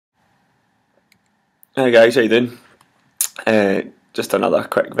Hey guys, how you doing? Just another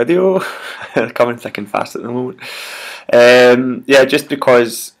quick video, coming thick and fast at the moment. Yeah, just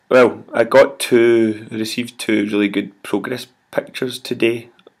because, well, I received two really good progress pictures today.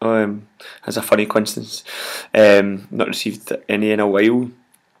 As a funny coincidence, not received any in a while.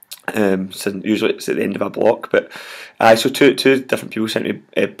 So usually it's at the end of a block, but so two different people sent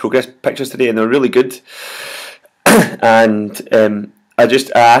me progress pictures today, and they're really good. And I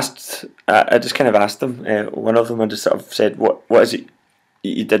just kind of asked them. One of them, I just sort of said, what is it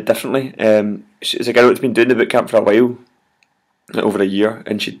you did differently? She's a girl that's been doing the boot camp for a while, over a year,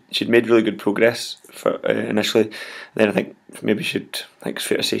 and she'd made really good progress for initially. Then I think maybe I think it's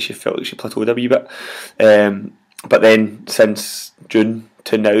fair to say she felt like she plateaued a wee bit. But then since June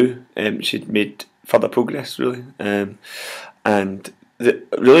to now, she'd made further progress really. And the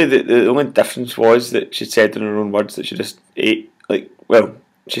only difference was that she said in her own words that she just ate,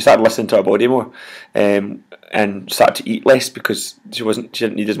 she started listening to her body more, and started to eat less because she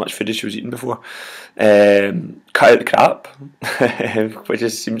didn't need as much food as she was eating before. Cut out the crap,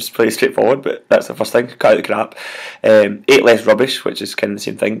 seems pretty straightforward, but that's the first thing. Cut out the crap. Ate less rubbish, which is kind of the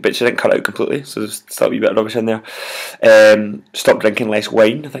same thing, but she didn't cut it out completely, so there's still a wee bit of rubbish in there. Stopped drinking less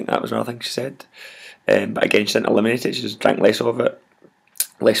wine. I think that was another thing she said. But again, she didn't eliminate it. She just drank less of it,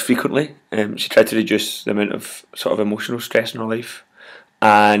 less frequently. She tried to reduce the amount of sort of emotional stress in her life,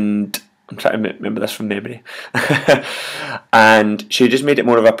 and I'm trying to remember this from memory. And she just made it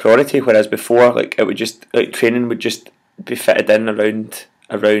more of a priority, whereas before, it would just training would just be fitted in around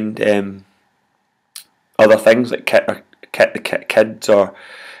other things like kids or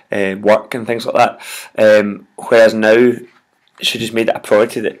work and things like that. Whereas now, she just made it a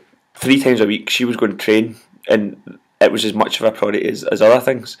priority that 3 times a week she was going to train, and it was as much of a priority as other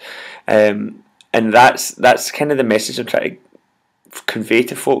things. And that's kind of the message I'm trying to convey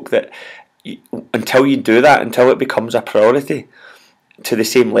to folk, that until you do that, until it becomes a priority to the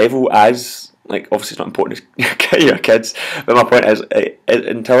same level as, obviously it's not important as your kids, but my point is,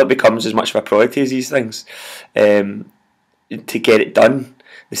 until it becomes as much of a priority as these things, to get it done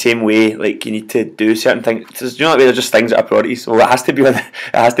the same way, you need to do certain things. You know, they're just things that are priorities. Well, it has to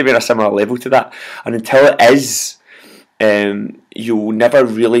be on a similar level to that, and until it is, you'll never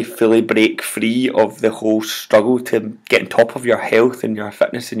really fully break free of the whole struggle to get on top of your health and your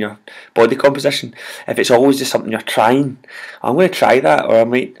fitness and your body composition. If it's always just something you're trying, I'm going to try that, or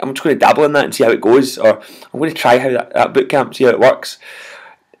I'm just going to dabble in that and see how it goes, or I'm going to try how that boot camp, see how it works.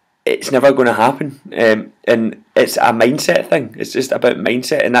 It's never going to happen, and it's a mindset thing. It's just about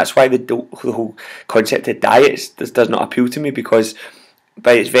mindset, and that's why the whole concept of diets does not appeal to me, because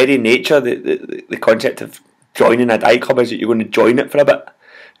by its very nature, the concept of joining a diet club is that you're going to join it for a bit,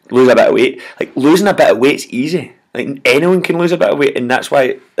 lose a bit of weight. Losing a bit of weight's easy. Anyone can lose a bit of weight, and that's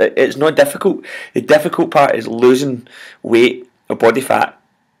why it's not difficult. The difficult part is losing weight or body fat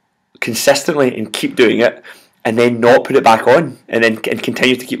consistently and keep doing it, and then not put it back on, and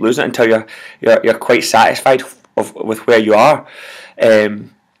continue to keep losing it until you're quite satisfied with where you are.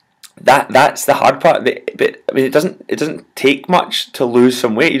 That's the hard part. But I mean, it doesn't take much to lose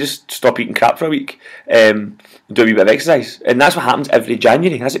some weight. You just stop eating crap for a week, do a wee bit of exercise, and that's what happens every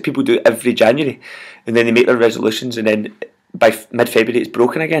January. That's what people do every January, and then they make their resolutions, and then by mid-February it's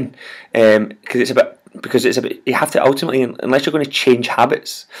broken again, because it's about you have to ultimately, unless you're going to change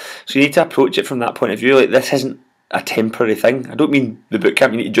habits, so you need to approach it from that point of view. This isn't a temporary thing. I don't mean the boot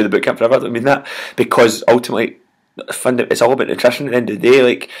camp. You need to do the boot camp forever. I don't mean that, because ultimately, it's all about nutrition at the end of the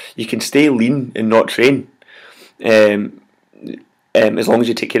day. You can stay lean and not train, as long as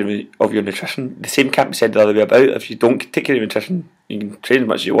you take care of your nutrition. The same can't be said the other way about. If you don't take care of your nutrition, you can train as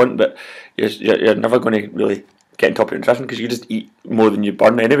much as you want, but you're never going to really get on top of your nutrition, because you just eat more than you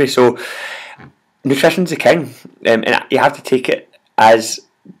burn anyway. So nutrition's the king, and you have to take it as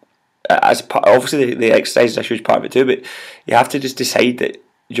part. Obviously, the exercise is a huge part of it too, but you have to just decide that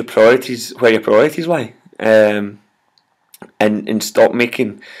where your priorities lie. And stop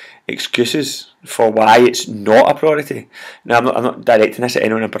making excuses for why it's not a priority. Now, I'm not directing this at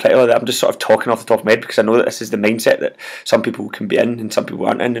anyone in particular. I'm just sort of talking off the top of my head, because I know that this is the mindset that some people can be in and some people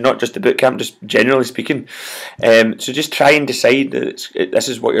aren't in, and not just the boot camp, just generally speaking. So just try and decide that this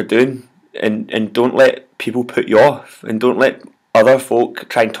is what you're doing, and don't let people put you off, and don't let other folk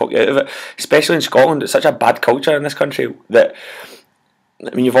try and talk you out of it. Especially in Scotland, it's such a bad culture in this country that,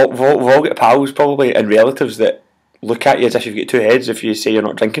 I mean, we've all got pals probably and relatives that look at you as if you've got two heads if you say you're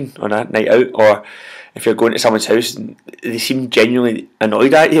not drinking on a night out, or if you're going to someone's house, and they seem genuinely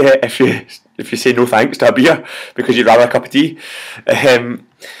annoyed at you if you say no thanks to a beer because you'd rather a cup of tea.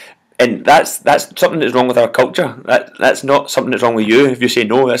 and that's something that's wrong with our culture. That's not something that's wrong with you if you say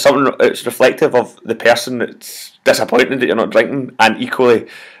no. That's something that's reflective of the person that's disappointed that you're not drinking, and equally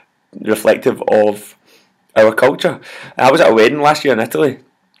reflective of our culture. I was at a wedding last year in Italy,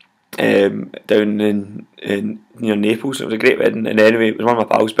 down in near Naples. It was a great wedding, and anyway, it was one of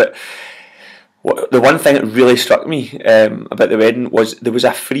my pals. But the one thing that really struck me about the wedding was there was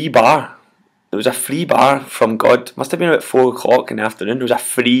a free bar. There was a free bar from God. Must have been about 4 o'clock in the afternoon. There was a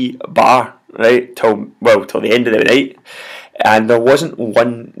free bar, right, till the end of the night, and there wasn't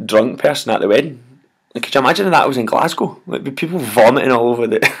one drunk person at the wedding. Like, could you imagine if that was in Glasgow? Like, with people vomiting all over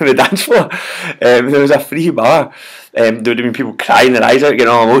the, the dance floor. There was a free bar. There would have been people crying their eyes out, getting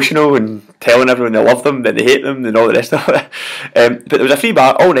all emotional and telling everyone they love them, that they hate them, and all the rest of it. But there was a free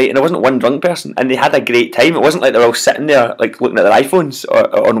bar all night, and there wasn't one drunk person, and they had a great time. It wasn't like they were all sitting there, like, looking at their iPhones or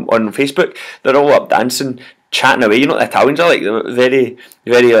on Facebook. They're all up dancing, chatting away. You know what the Italians are like? They were very,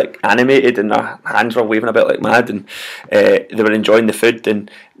 very, like, animated, and their hands were waving about like mad, and they were enjoying the food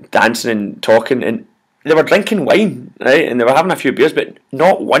and dancing and talking, and they were drinking wine, right, and they were having a few beers, but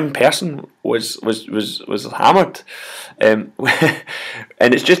not one person was hammered. And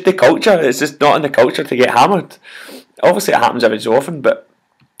it's just the culture. It's just not in the culture to get hammered. Obviously, it happens every so often, but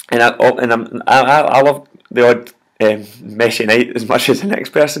I love the odd messy night as much as the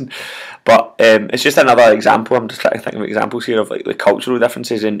next person. But it's just another example. I'm just trying to think of examples here of, like, the cultural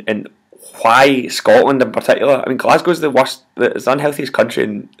differences and why Scotland in particular. I mean, Glasgow's it's the unhealthiest country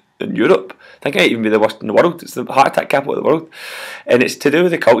in Europe. I think it might even be the worst in the world. It's the heart attack capital of the world, and it's to do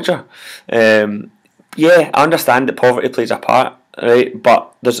with the culture. Yeah, I understand that poverty plays a part, right?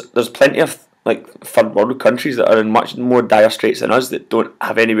 But there's plenty of, like, third world countries that are in much more dire straits than us that don't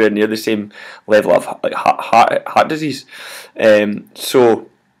have anywhere near the same level of, like, heart disease. So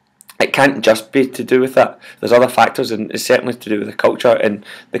it can't just be to do with that. There's other factors, and it's certainly to do with the culture, and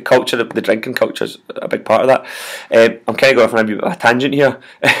the culture of the drinking culture is a big part of that. I'm kind of going off on a bit of a tangent here,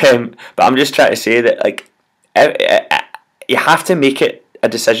 but I'm just trying to say that, like, you have to make it a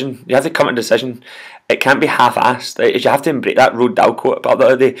decision. You have to come to a decision. It can't be half-assed. Right? You have to embrace that. Road Dahl quote about the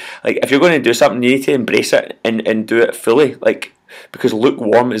other day. Like, if you're going to do something, you need to embrace it and do it fully. Like, because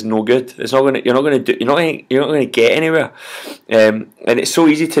lukewarm is no good. It's not gonna. You're not gonna get anywhere. And it's so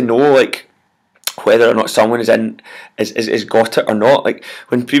easy to know, like, whether or not someone is got it or not. Like,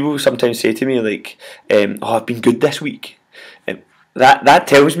 when people sometimes say to me, like, "Oh, I've been good this week," that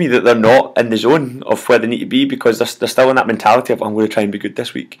tells me that they're not in the zone of where they need to be, because they're still in that mentality of, "I'm going to try and be good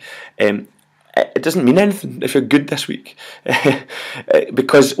this week." It doesn't mean anything if you're good this week,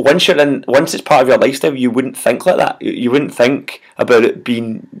 because once it's part of your lifestyle, you wouldn't think like that. You wouldn't think about it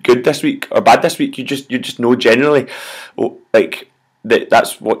being good this week or bad this week. You just know generally, like,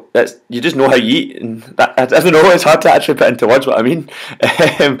 you just know how you eat, and that, I don't know. It's hard to actually put into words what I mean,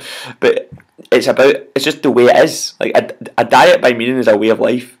 but it's just the way it is. Like, a diet by meaning is a way of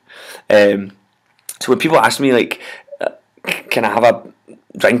life. So when people ask me, like, can I have a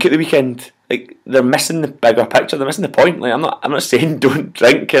drink at the weekend? Like, they're missing the bigger picture. They're missing the point. Like, I'm not saying don't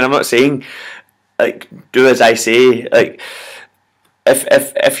drink, and I'm not saying, like, do as I say. Like,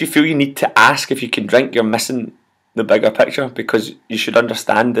 if you feel you need to ask if you can drink, you're missing the bigger picture, because you should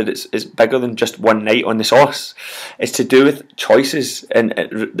understand that it's bigger than just one night on the sauce. It's to do with choices and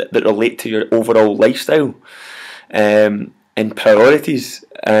that relate to your overall lifestyle, and priorities,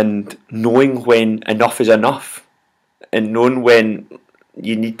 and knowing when enough is enough, and knowing when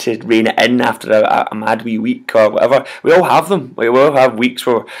you need to rein it in after a mad wee week or whatever. We all have them. We all have weeks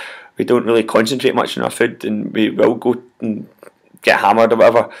where we don't really concentrate much on our food, and we will go and get hammered or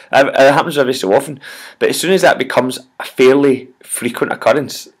whatever. It happens every so often. But as soon as that becomes a fairly frequent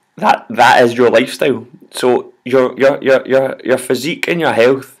occurrence, that is your lifestyle. So your physique and your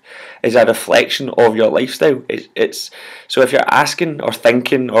health is a reflection of your lifestyle. It's so if you're asking or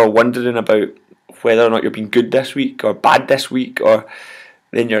thinking or wondering about whether or not you're being good this week or bad this week, or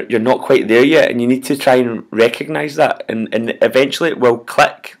then you're not quite there yet, and you need to try and recognise that, and eventually it will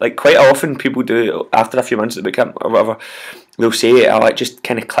click. Like, quite often people do, after a few months at the bootcamp or whatever, they'll say, "Oh, it just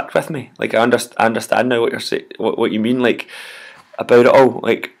kind of clicked with me. Like, I understand now what you're saying, what you mean, like, about it all.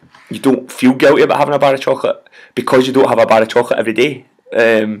 Like, you don't feel guilty about having a bar of chocolate because you don't have a bar of chocolate every day."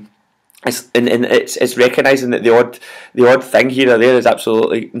 It's recognising that the odd thing here or there is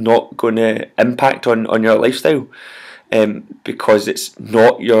absolutely not going to impact on your lifestyle. Because it's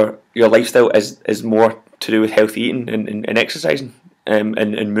not your lifestyle is more to do with healthy eating and exercising,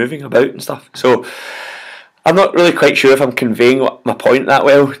 and moving about and stuff. So I'm not really quite sure if I'm conveying my point that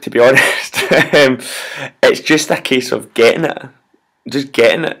well, to be honest. It's just a case of getting it,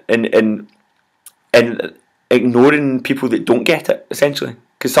 and ignoring people that don't get it, essentially.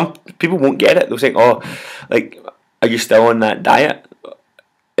 because some people won't get it. They'll say, "Oh, like, are you still on that diet?"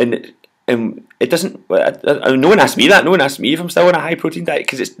 And it doesn't. No one asks me that. No one asks me if I'm still on a high protein diet,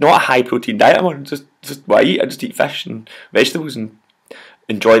 because it's not a high protein diet I'm on. Just what I eat. I just eat fish and vegetables and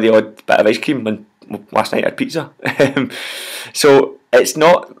enjoy the odd bit of ice cream. And last night I had pizza. So it's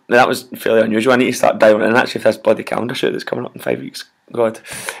not. That was fairly unusual. I need to start dialing in actually for this bloody calendar shoot that's coming up in 5 weeks. God.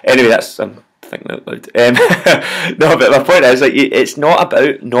 Anyway, that's thinking out loud. No, but my point is, like, it's not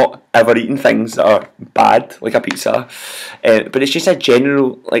about not ever eating things that are bad, like a pizza, but it's just a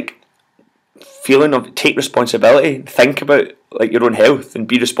general, like, feeling of take responsibility, think about, like, your own health and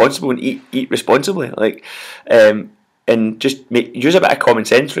be responsible and eat responsibly, like, and just use a bit of common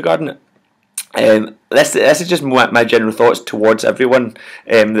sense regarding it. This is just my general thoughts towards everyone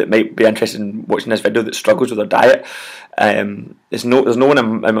that might be interested in watching this video that struggles with their diet. There's no one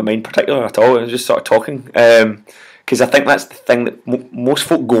in my mind particular at all. I'm just sort of talking because I think that's the thing that most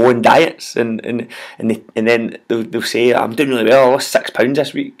folk go on diets and then they'll say, I'm doing really well, I lost 6 pounds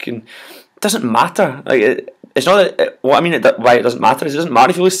this week, and it doesn't matter. Like, it's not that, what I mean why it doesn't matter is it doesn't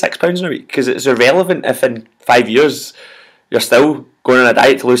matter if you lose 6 pounds in a week, because it's irrelevant if in 5 years you're still going on a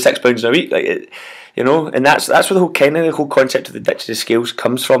diet to lose 6 pounds in a week. Like, you know, and that's where the whole concept of the ditch the scales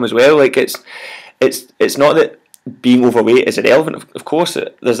comes from as well. Like, it's not that being overweight is irrelevant. Of course,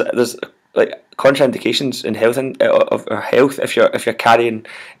 there's like contraindications in health of health. If you're carrying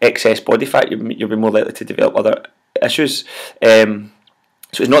excess body fat, you'll be more likely to develop other issues.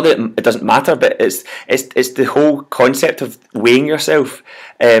 So it's not that it doesn't matter, but it's the whole concept of weighing yourself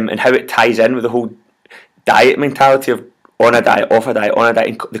and how it ties in with the whole diet mentality of on a diet, off a diet, on a diet,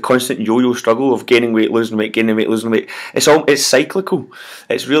 and the constant yo-yo struggle of gaining weight, losing weight, gaining weight, losing weight. It's cyclical.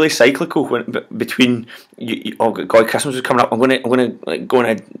 It's really cyclical between oh God, Christmas is coming up. I'm gonna like go on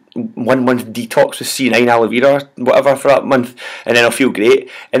a 1 month detox with C9 aloe vera, whatever, for that month, and then I'll feel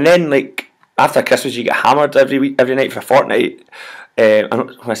great. And then, like, after Christmas, you get hammered every night for a fortnight.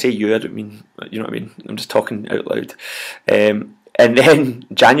 When I say you, I don't mean, you know what I mean. I'm just talking out loud. And then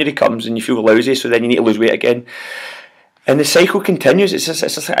January comes and you feel lousy, so then you need to lose weight again. And the cycle continues. It's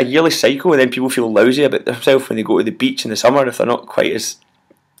just like a yearly cycle, and then people feel lousy about themselves when they go to the beach in the summer if they're not quite as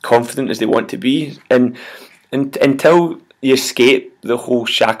confident as they want to be. And until you escape the whole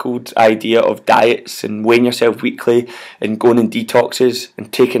shackled idea of diets and weighing yourself weekly and going in detoxes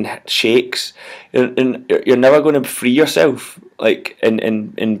and taking shakes, you're never going to free yourself, like,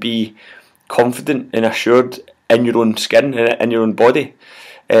 and be confident and assured in your own skin and in your own body.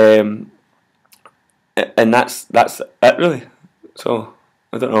 And that's it, really. So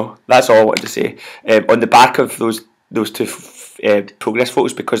I don't know. That's all I wanted to say. On the back of those two progress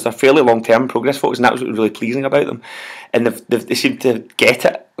photos, because they're fairly long term progress photos, and that was what was really pleasing about them. And they seem to get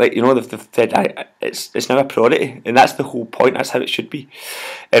it. Like, you know, they've said it's now a priority, and that's the whole point. That's how it should be.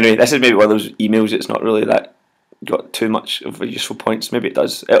 Anyway, this is maybe one of those emails. It's not really that got too much of useful points. Maybe it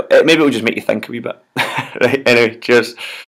does. Maybe it'll just make you think a wee bit. Right. Anyway, cheers.